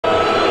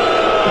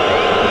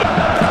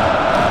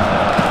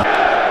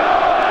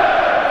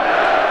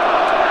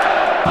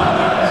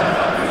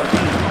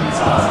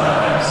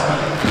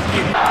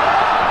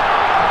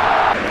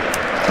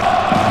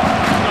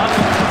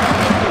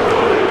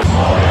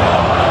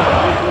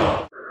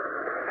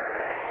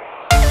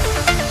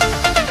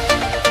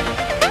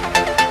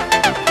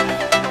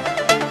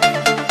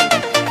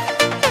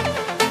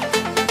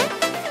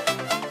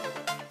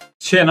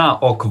Tjena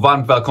och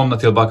varmt välkomna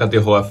tillbaka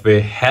till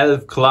HFV.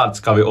 Självklart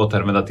ska vi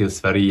återvända till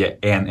Sverige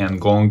en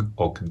gång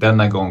och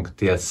denna gång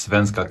till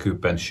Svenska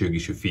Cupen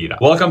 2024.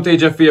 Welcome to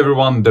HFV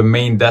everyone. The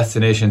main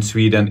destination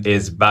Sweden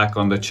is back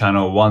on the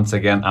channel once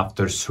again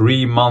after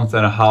 3.5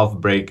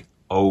 month break.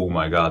 Oh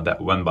my god, that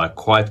went by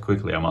quite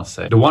quickly, I must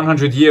say. The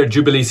 100-year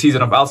Jubilee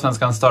season of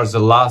Allsvenskan starts the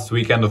last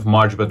weekend of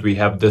March, but we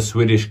have the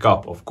Swedish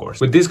Cup, of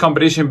course. With this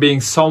competition being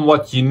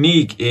somewhat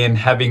unique in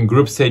having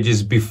group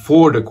stages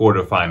before the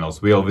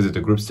quarterfinals, we all visit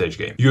the group stage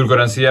game.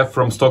 Djurgårdens CF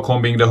from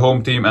Stockholm being the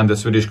home team and the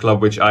Swedish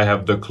club which I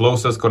have the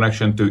closest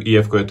connection to,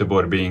 IFK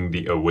GÖTEBORG being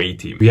the away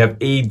team. We have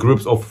 8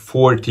 groups of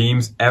 4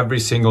 teams. Every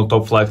single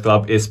top flight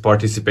club is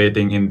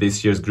participating in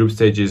this year's group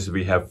stages.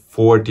 We have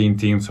 14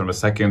 teams from the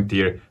second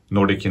tier,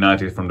 Nordic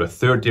United from the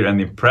third tier,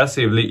 and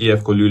impressively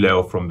IFK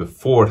Luleå from the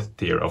fourth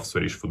tier of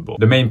Swedish football.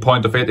 The main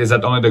point of it is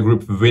that only the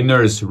group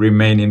winners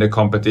remain in the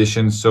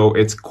competition, so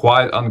it's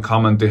quite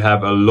uncommon to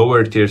have a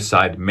lower tier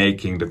side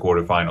making the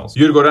quarterfinals.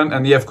 Djurgården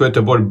and IFK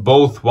Göteborg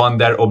both won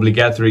their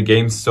obligatory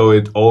games, so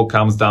it all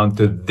comes down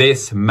to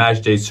this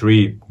Matchday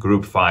 3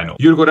 group final.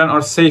 Djurgården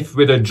are safe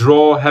with a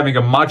draw, having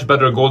a much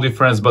better goal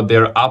difference, but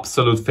they're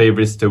absolute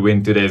favorites to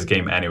win today's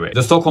game anyway.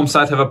 The Stockholm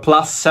side have a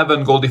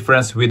 +7 goal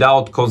difference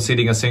without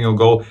conceding a single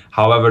goal.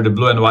 However, the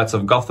Blue and Whites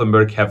of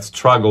Gothenburg have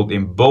struggled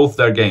in both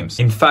their games.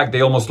 In fact,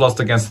 they almost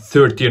lost against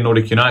third-tier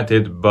Nordic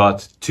United,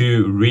 but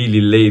 2 really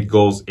late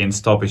goals in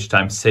stoppage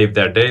time saved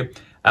their day.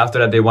 After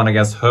that, they won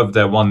against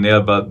Skövde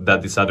 1-0, but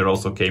that decider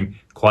also came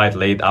quite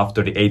late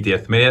after the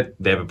 80th minute.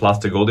 They have a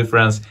 +2 goal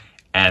difference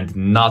and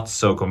not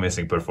so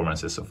convincing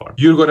performances so far.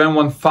 Djurgården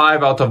won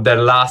 5 out of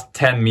their last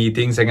 10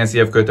 meetings against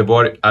IFK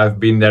Göteborg. I've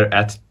been there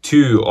at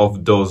 2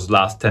 of those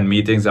last 10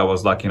 meetings. I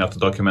was lucky enough to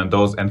document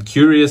those, and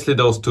curiously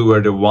those 2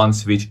 were the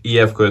ones which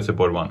IFK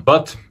Göteborg won.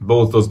 But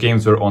both those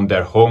games were on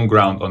their home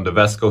ground on the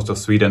west coast of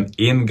Sweden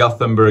in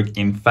Gothenburg.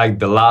 In fact,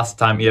 the last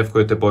time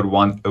IFK Göteborg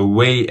won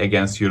away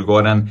against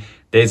Djurgården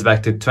dates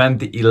back to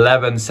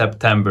 2011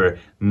 September.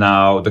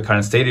 Now, the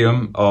current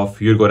stadium of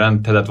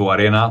Djurgården, Tele2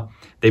 Arena,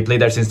 they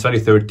played there since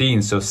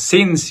 2013, so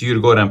since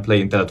Djurgården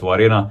played in Tele2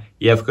 Arena,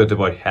 IFK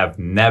Göteborg have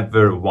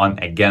never won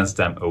against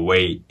them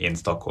away in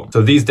Stockholm.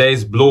 So these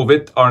days,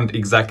 Blåvitt aren't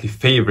exactly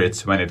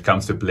favorites when it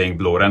comes to playing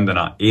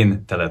Blåränderna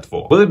in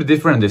Tele2. Will it be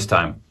different this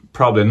time?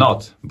 Probably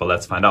not, but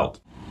let's find out.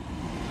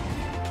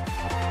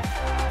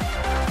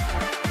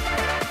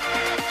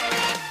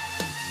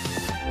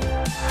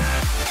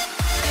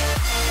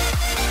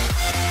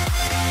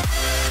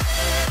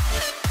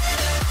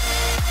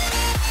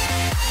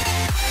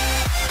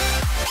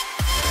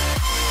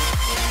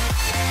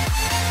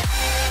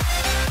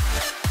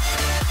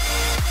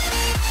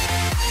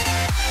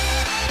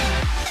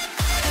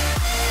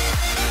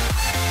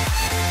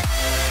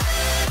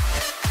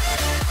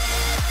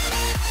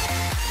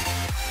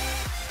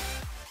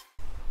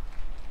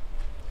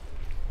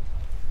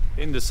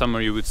 In the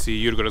summer you would see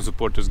Djurgården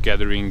supporters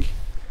gathering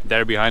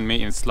there behind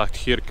me in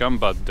Slaktkyrkan,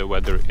 but the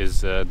weather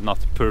is not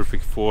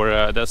perfect for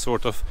that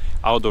sort of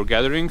outdoor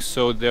gathering,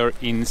 so they're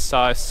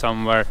inside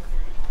somewhere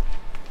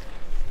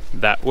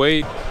that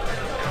way.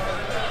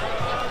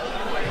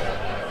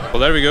 Well,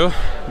 there we go.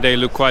 They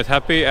look quite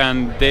happy,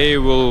 and they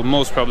will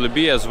most probably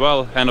be as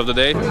well end of the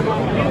day.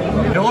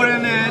 Jag har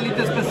en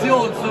liten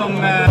special som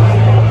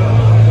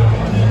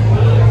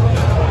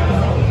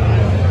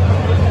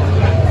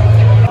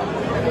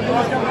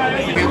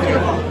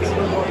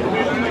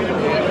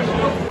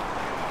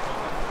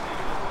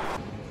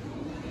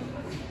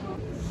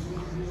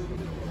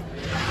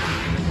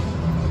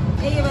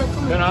Hej och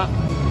välkommen. Tjena.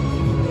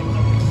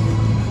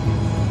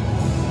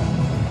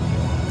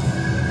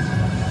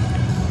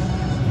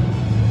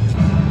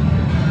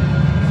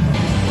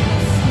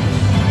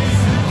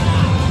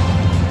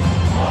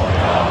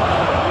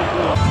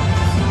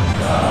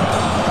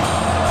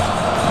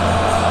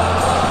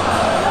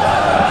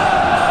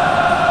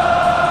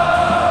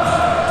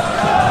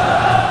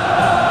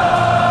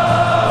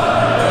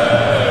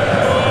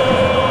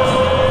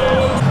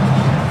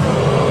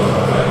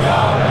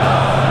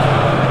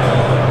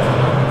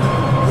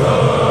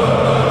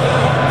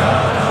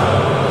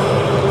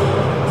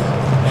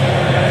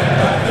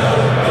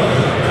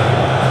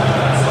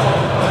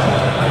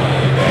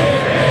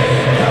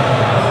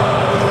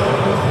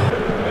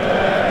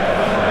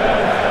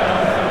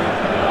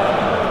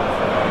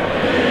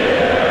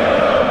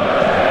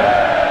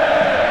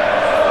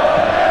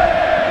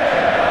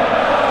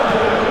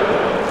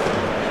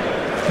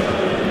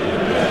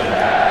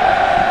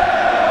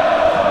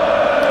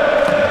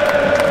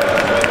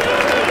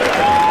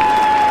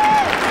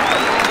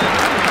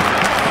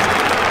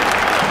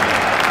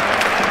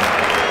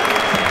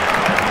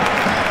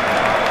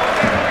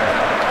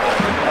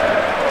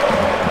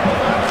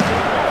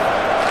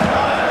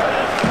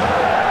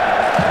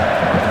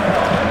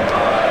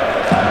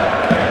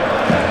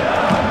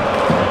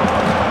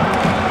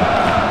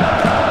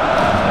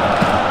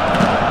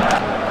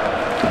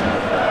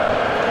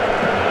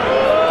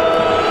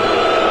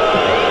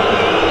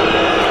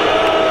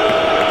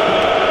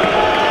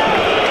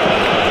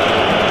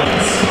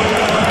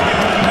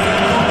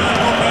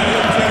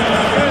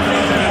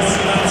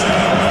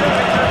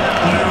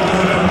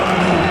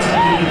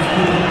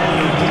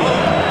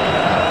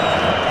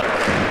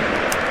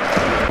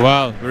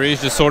 Well, we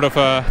reached a sort of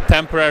a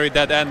temporary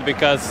dead end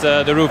because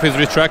the roof is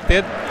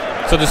retracted,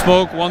 so the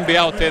smoke won't be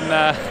out in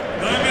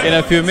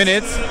a few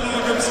minutes.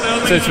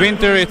 So it's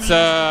winter, it's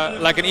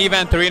like an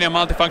event arena,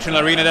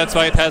 multifunctional arena, that's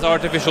why it has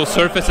artificial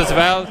surface as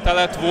well,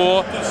 Tele 2,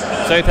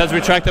 so it has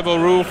retractable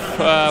roof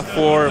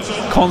for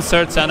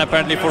concerts and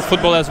apparently for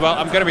football as well.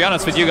 I'm gonna be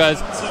honest with you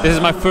guys, this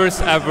is my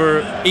first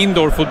ever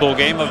indoor football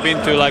game. I've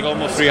been to like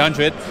almost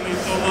 300.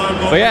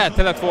 But yeah,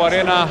 Tele 2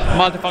 arena,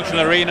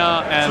 multifunctional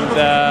arena, and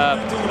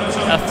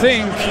I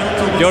think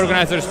the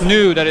organizers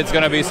knew that it's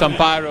gonna be some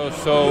pyro,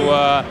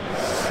 so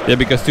yeah,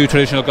 because two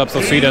traditional clubs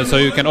of Sweden, so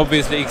you can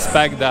obviously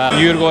expect that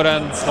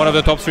Djurgården, one of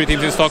the top 3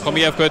 teams in Stockholm,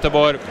 IFK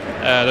Göteborg,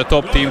 the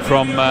top team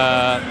from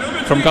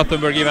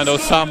Gothenburg, even though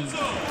some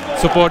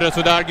supporters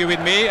would argue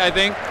with me, I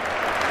think.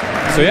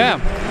 So yeah,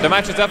 the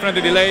match is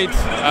definitely delayed.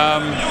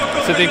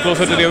 Sitting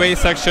closer to the away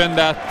section,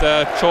 that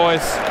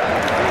choice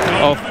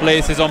of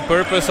place is on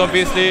purpose,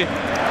 obviously.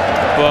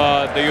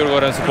 But the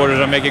Djurgården supporters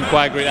are making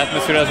quite great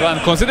atmosphere as well.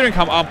 And considering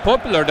how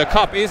unpopular the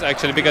cup is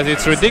actually, because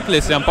it's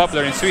ridiculously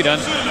unpopular in Sweden,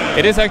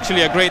 it is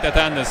actually a great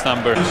attendance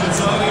number.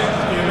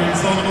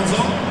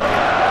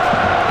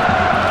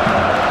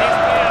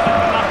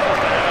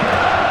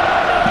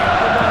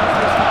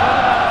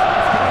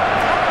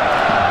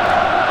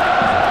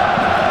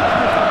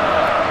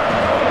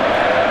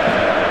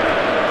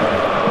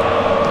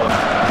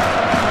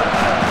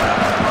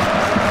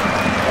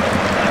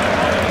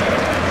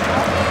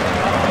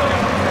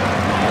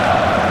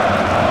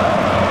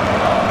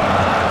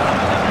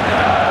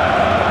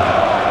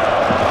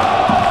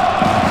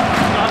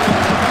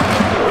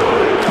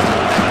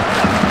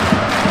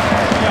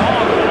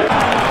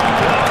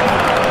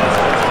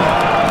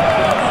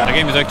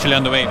 Is actually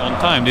underway on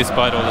time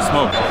despite all the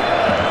smoke.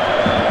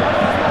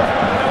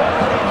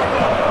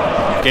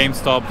 Game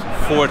stopped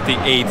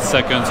 48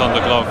 seconds on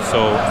the clock,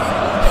 so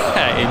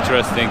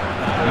interesting.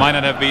 Might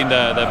not have been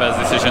the best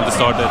decision to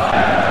start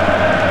it.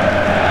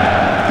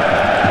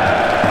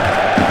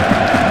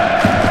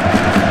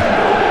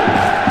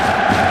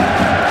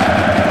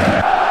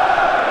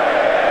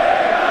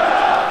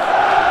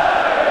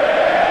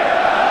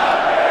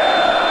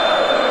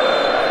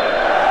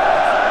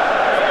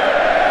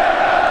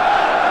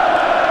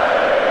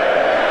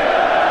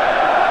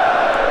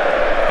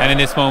 And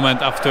in this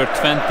moment, after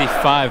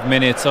 25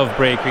 minutes of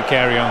break, we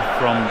carry on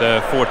from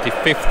the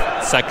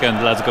 45th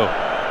second. Let's go.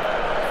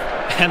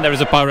 And there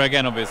is a power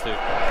again, obviously.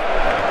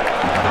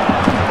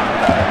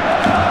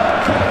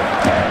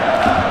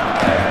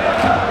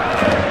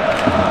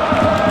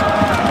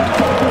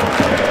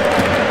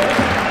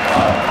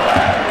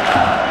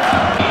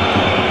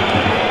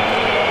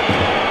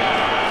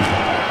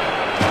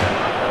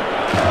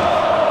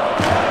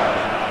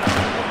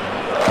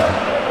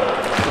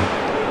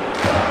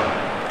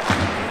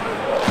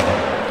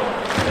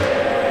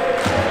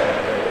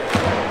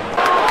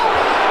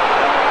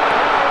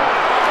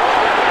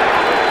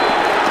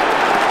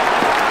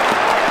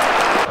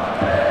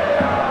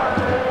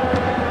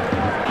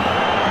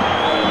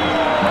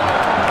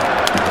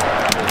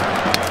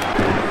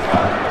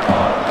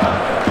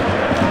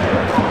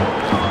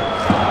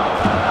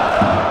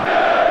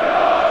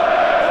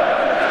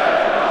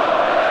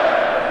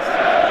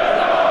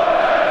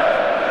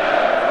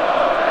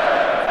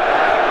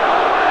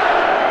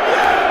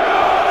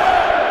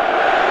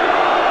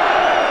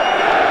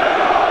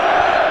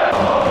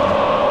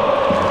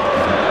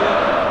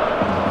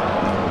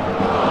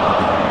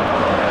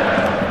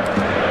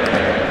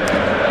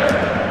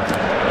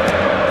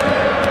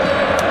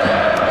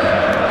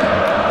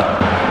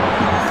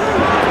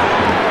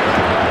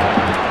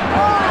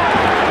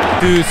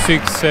 Two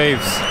 6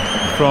 saves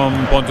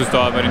from Pontus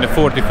Dahlberg in the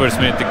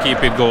 41st minute to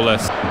keep it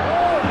goalless.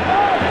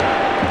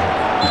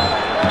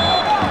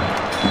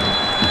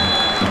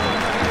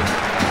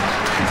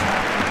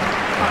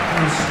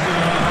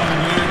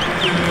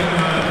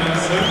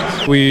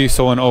 We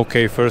saw an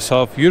okay first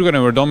half.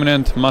 Djurgården were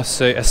dominant, must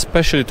say,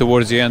 especially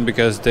towards the end,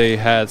 because they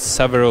had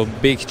several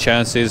big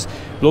chances.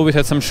 Blåvitt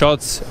had some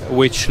shots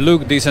which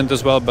looked decent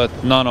as well, but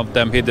none of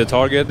them hit the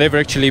target. They were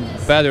actually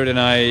better than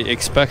I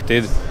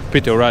expected.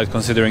 Pretty alright,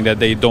 considering that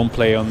they don't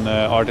play on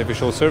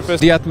artificial surface.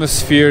 The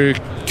atmosphere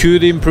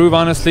could improve,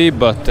 honestly,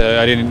 but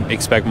I didn't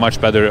expect much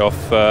better of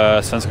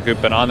Svenska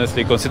Cupen.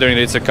 Honestly, considering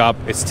that it's a cup,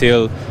 it's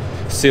still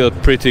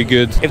pretty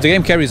good. If the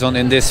game carries on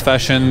in this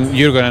fashion,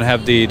 Djurgården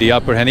have the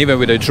upper hand, even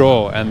with a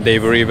draw, and they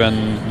were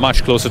even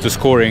much closer to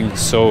scoring.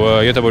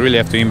 So Göteborg really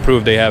have to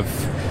improve. They have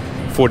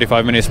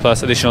 45 minutes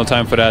plus additional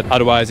time for that.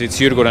 Otherwise, it's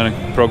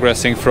Djurgården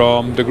progressing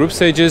from the group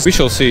stages. We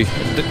shall see.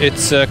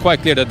 It's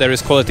quite clear that there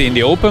is quality in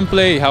the open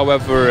play.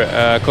 However,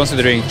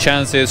 considering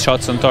chances,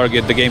 shots on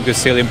target, the game could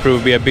still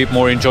improve, be a bit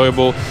more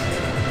enjoyable.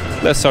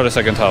 Let's start the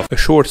second half. A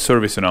short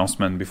service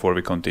announcement before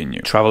we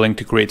continue. Traveling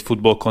to create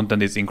football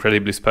content is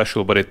incredibly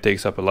special, but it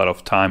takes up a lot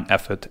of time,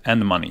 effort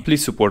and money.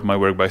 Please support my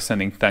work by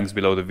sending thanks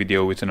below the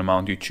video with an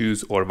amount you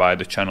choose or via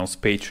the channel's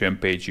Patreon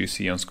page you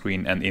see on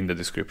screen and in the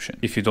description.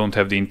 If you don't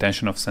have the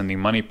intention of sending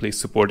money, please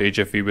support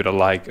HFV with a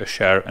like, a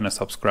share and a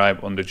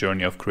subscribe on the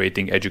journey of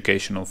creating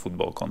educational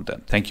football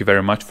content. Thank you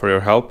very much for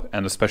your help,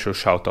 and a special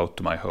shout out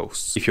to my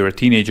hosts. If you're a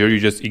teenager, you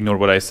just ignore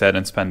what I said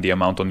and spend the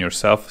amount on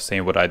yourself,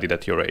 same what I did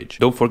at your age.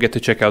 Don't forget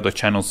to check out the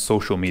channel's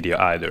social media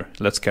either.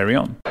 Let's carry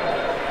on.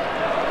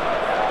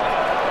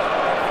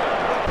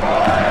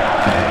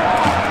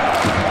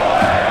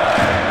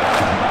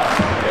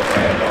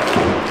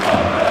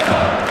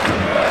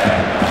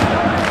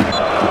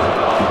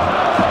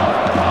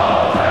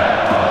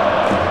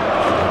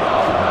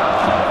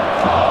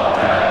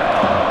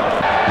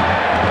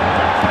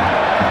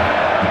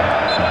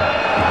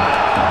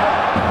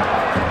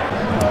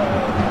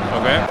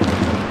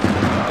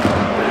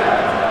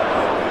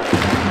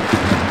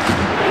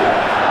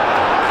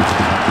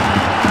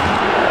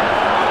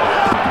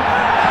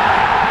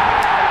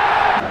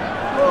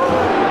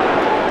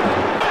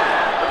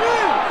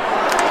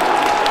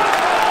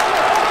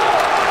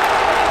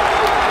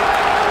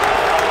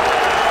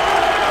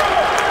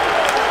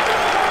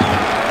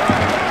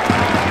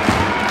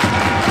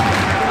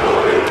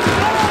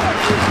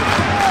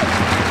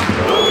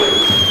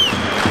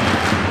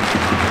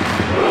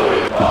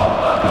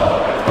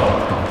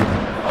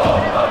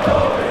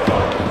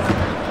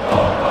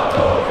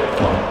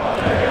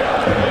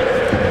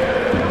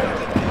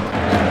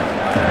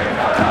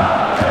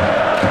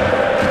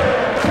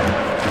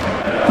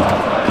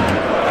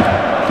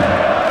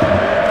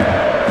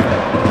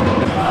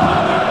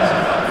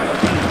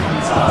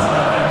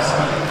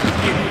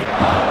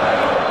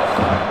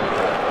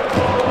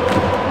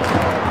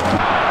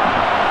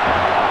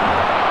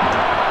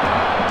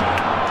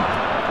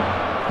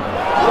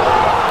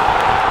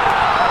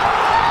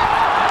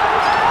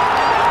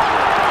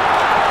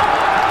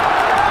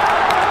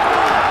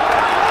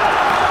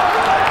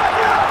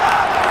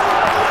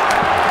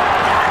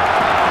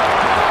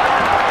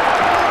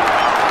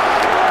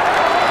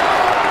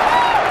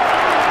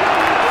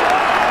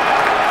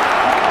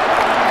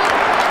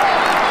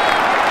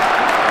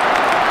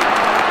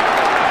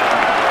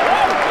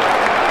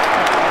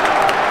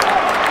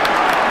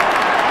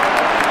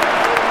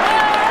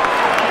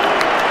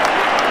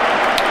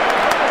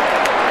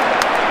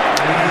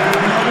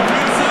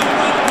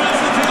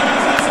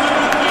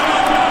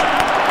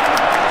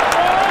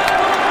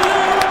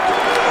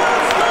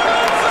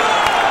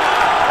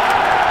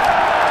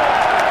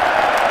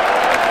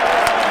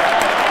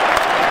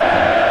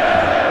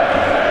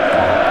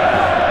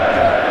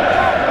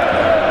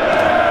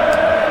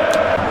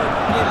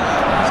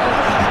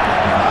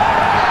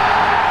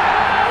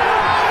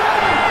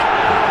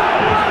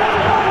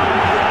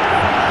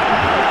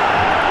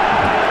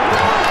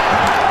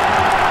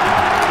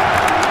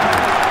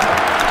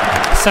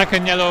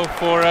 Second yellow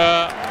for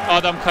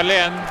Adam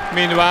Carlén,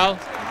 meanwhile.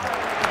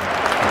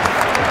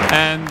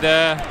 And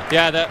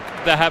yeah,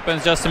 that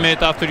happens just a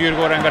minute after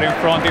Djurgården got in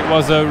front. It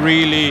was a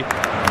really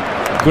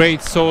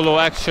great solo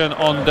action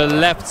on the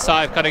left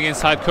side, cutting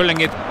inside,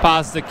 curling it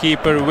past the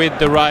keeper with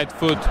the right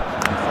foot.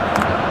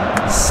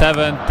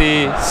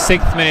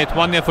 76th minute,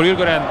 1-0 for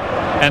Djurgården.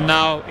 And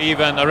now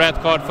even a red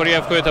card for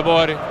IFK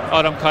Göteborg,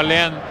 Adam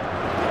Carlén.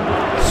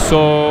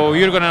 So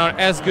Djurgården are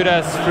as good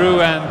as through,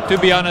 and to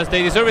be honest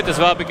they deserve it as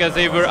well, because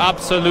they were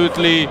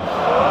absolutely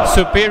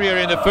superior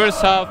in the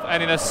first half,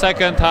 and in the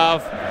second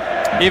half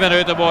even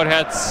Göteborg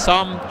had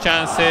some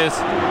chances,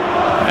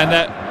 and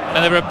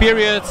there were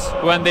periods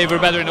when they were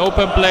better in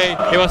open play.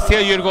 It was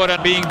still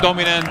Djurgården being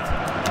dominant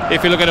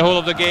if you look at the whole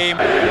of the game.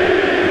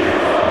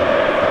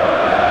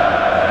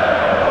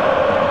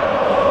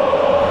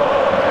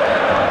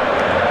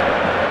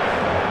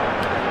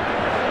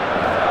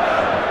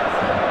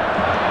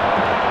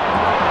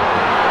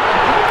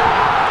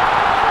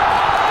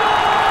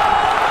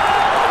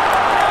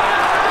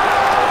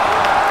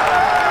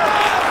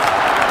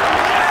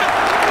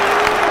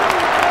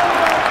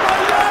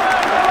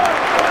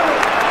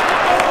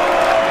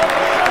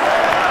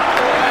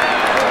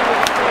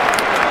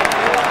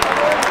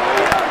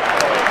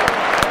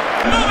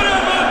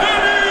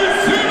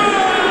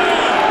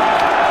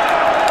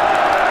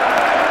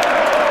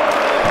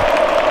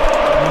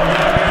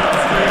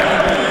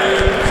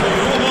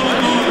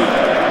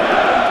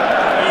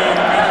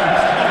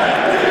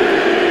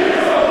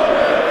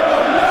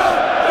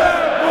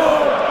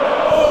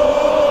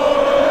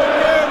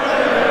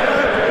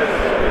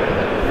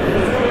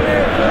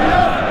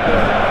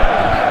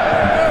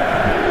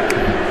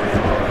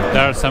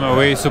 Some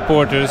away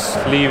supporters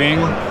leaving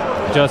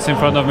just in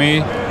front of me.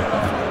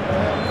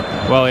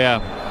 Well, yeah,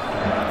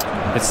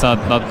 it's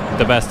not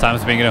the best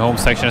times being in the home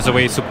section as a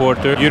away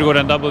supporter.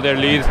 Djurgården double their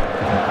lead.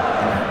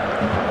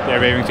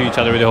 They're waving to each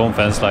other with the home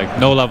fans, like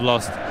no love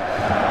lost.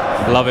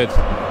 Love it.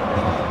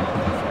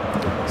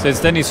 So it's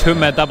Dennis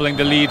Hummet doubling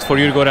the lead for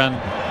Djurgården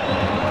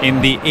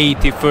in the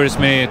 81st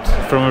minute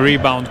from a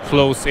rebound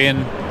close in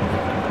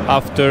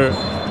after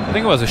I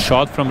think it was a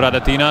shot from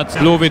Radetinac.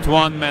 Blue with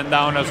one man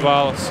down as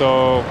well,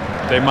 so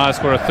they might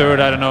score a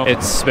third, I don't know.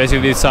 It's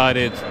basically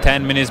decided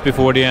 10 minutes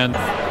before the end.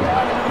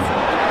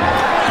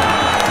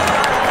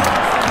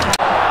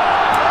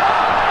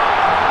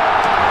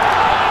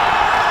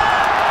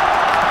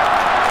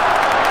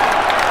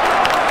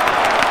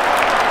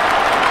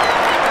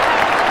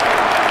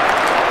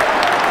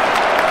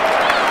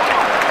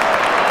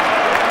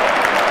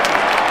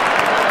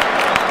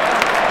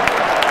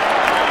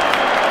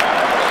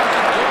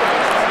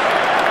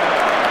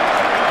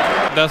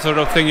 That sort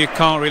of thing you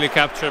can't really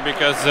capture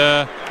because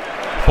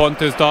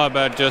Pontus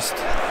Dahlberg just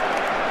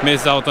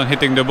missed out on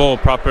hitting the ball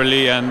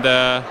properly, and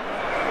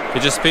he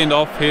just spinned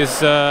off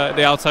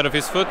the outside of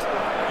his foot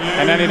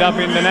and ended up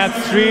in the net.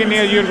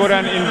 3-0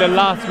 Djurgården in the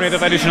last minute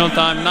of additional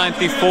time,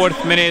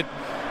 94th minute.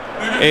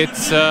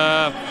 It's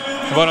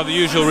one of the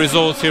usual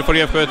results here for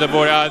IFK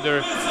Göteborg,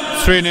 either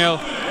 3-0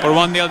 or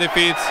 1-0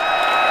 defeats.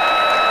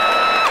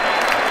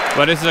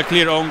 But this is a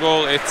clear own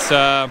goal. It's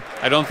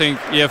I don't think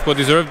IFK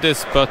deserved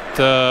this, but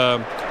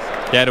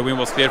yeah, the win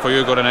was clear for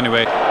Djurgården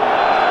anyway.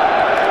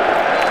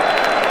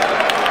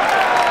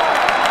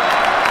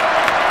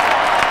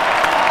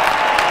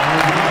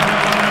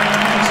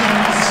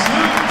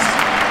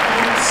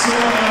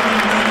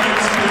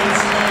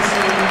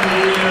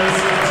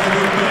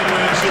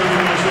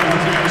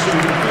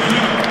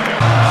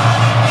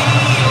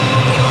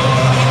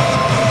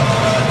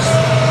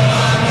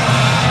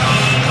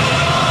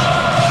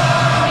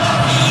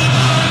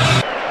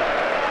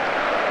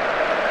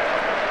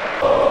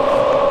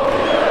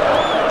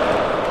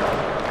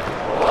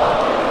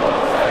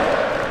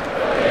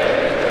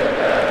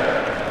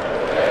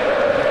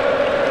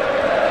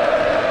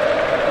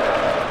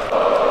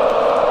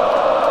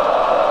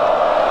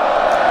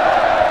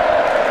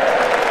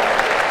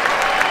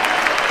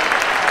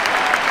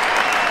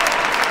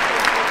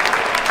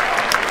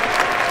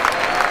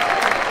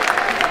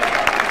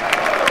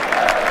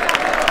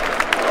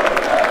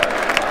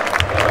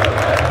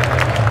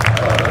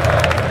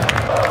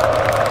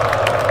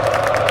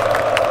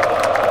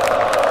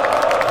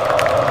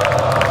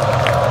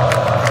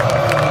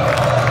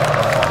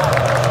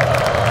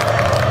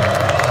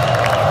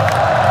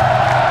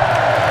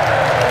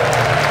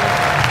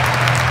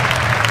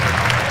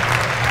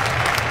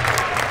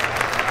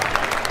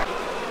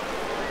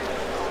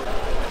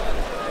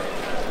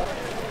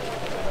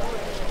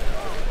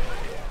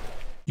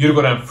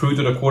 Djurgården through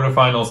to the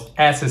quarterfinals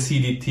as a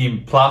seeded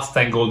team plus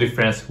 10 goal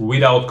difference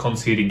without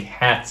conceding.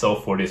 Hats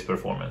off for this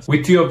performance.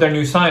 With two of their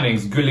new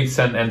signings,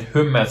 Gulliksen and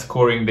Hummet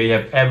scoring, they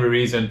have every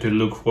reason to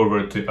look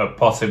forward to a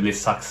possibly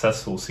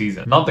successful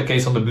season. Not the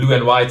case on the blue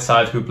and white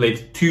side, who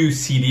played two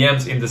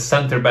CDMs in the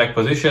center-back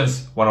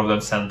positions, one of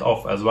them sent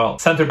off as well.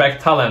 Center-back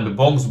talent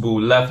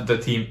Bongsbu left the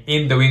team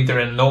in the winter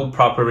and no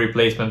proper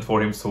replacement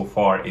for him so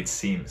far, it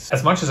seems.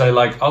 As much as I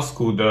like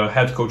Asku, the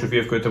head coach of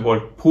IFK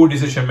Göteborg, poor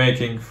decision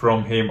making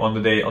from him on the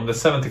day. On the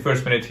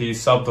 71st minute, he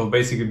subbed off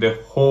basically the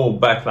whole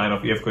backline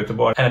of IFK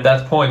Göteborg, and at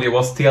that point it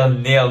was still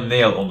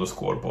 0-0 on the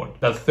scoreboard.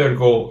 That third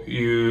goal,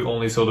 you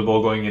only saw the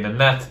ball going in the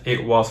net.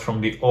 It was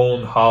from the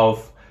own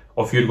half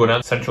of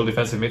Djurgården. Central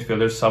defensive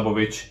midfielder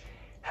Sabovic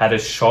had a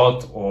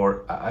shot,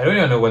 or I don't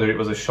even know whether it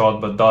was a shot,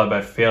 but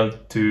Dahlberg failed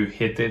to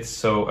hit it,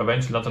 so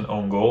eventually not an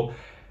own goal.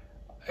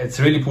 It's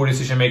really poor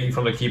decision making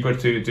from the keeper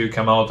to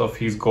come out of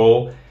his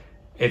goal.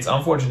 It's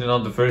unfortunately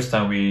not the first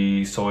time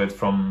we saw it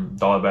from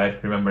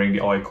Dahlberg, remembering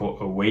the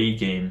IFK away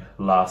game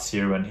last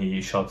year when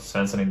he shot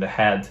Svensson in the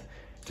head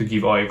to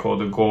give IFK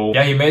the goal.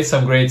 Yeah, he made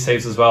some great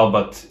saves as well,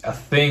 but I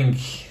think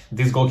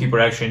this goalkeeper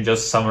action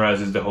just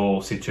summarizes the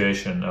whole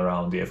situation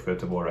around the IFK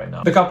Göteborg right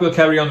now. The cup will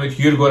carry on with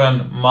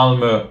Djurgården,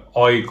 Malmö,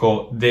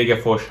 AIK,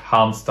 Degerfors,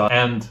 Halmstad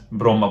and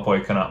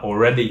Brommapojkarna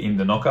already in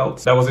the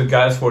knockouts. That was it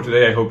guys for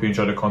today. I hope you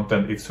enjoyed the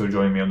content. If so,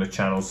 join me on the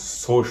channel's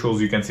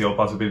socials. You can see all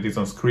possibilities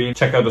on screen.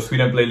 Check out the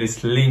Sweden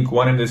playlist, link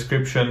one in the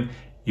description.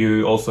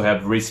 You also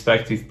have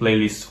respective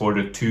playlists for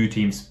the two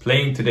teams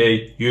playing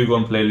today.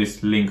 Djurgården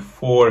playlist link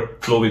 4,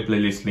 Blåvitt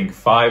playlist link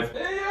 5.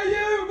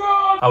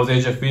 I was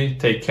HFB,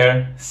 take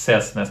care,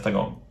 ses nästa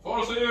gång.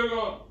 Forza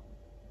Djurgården!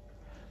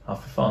 Ja,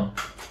 för fan.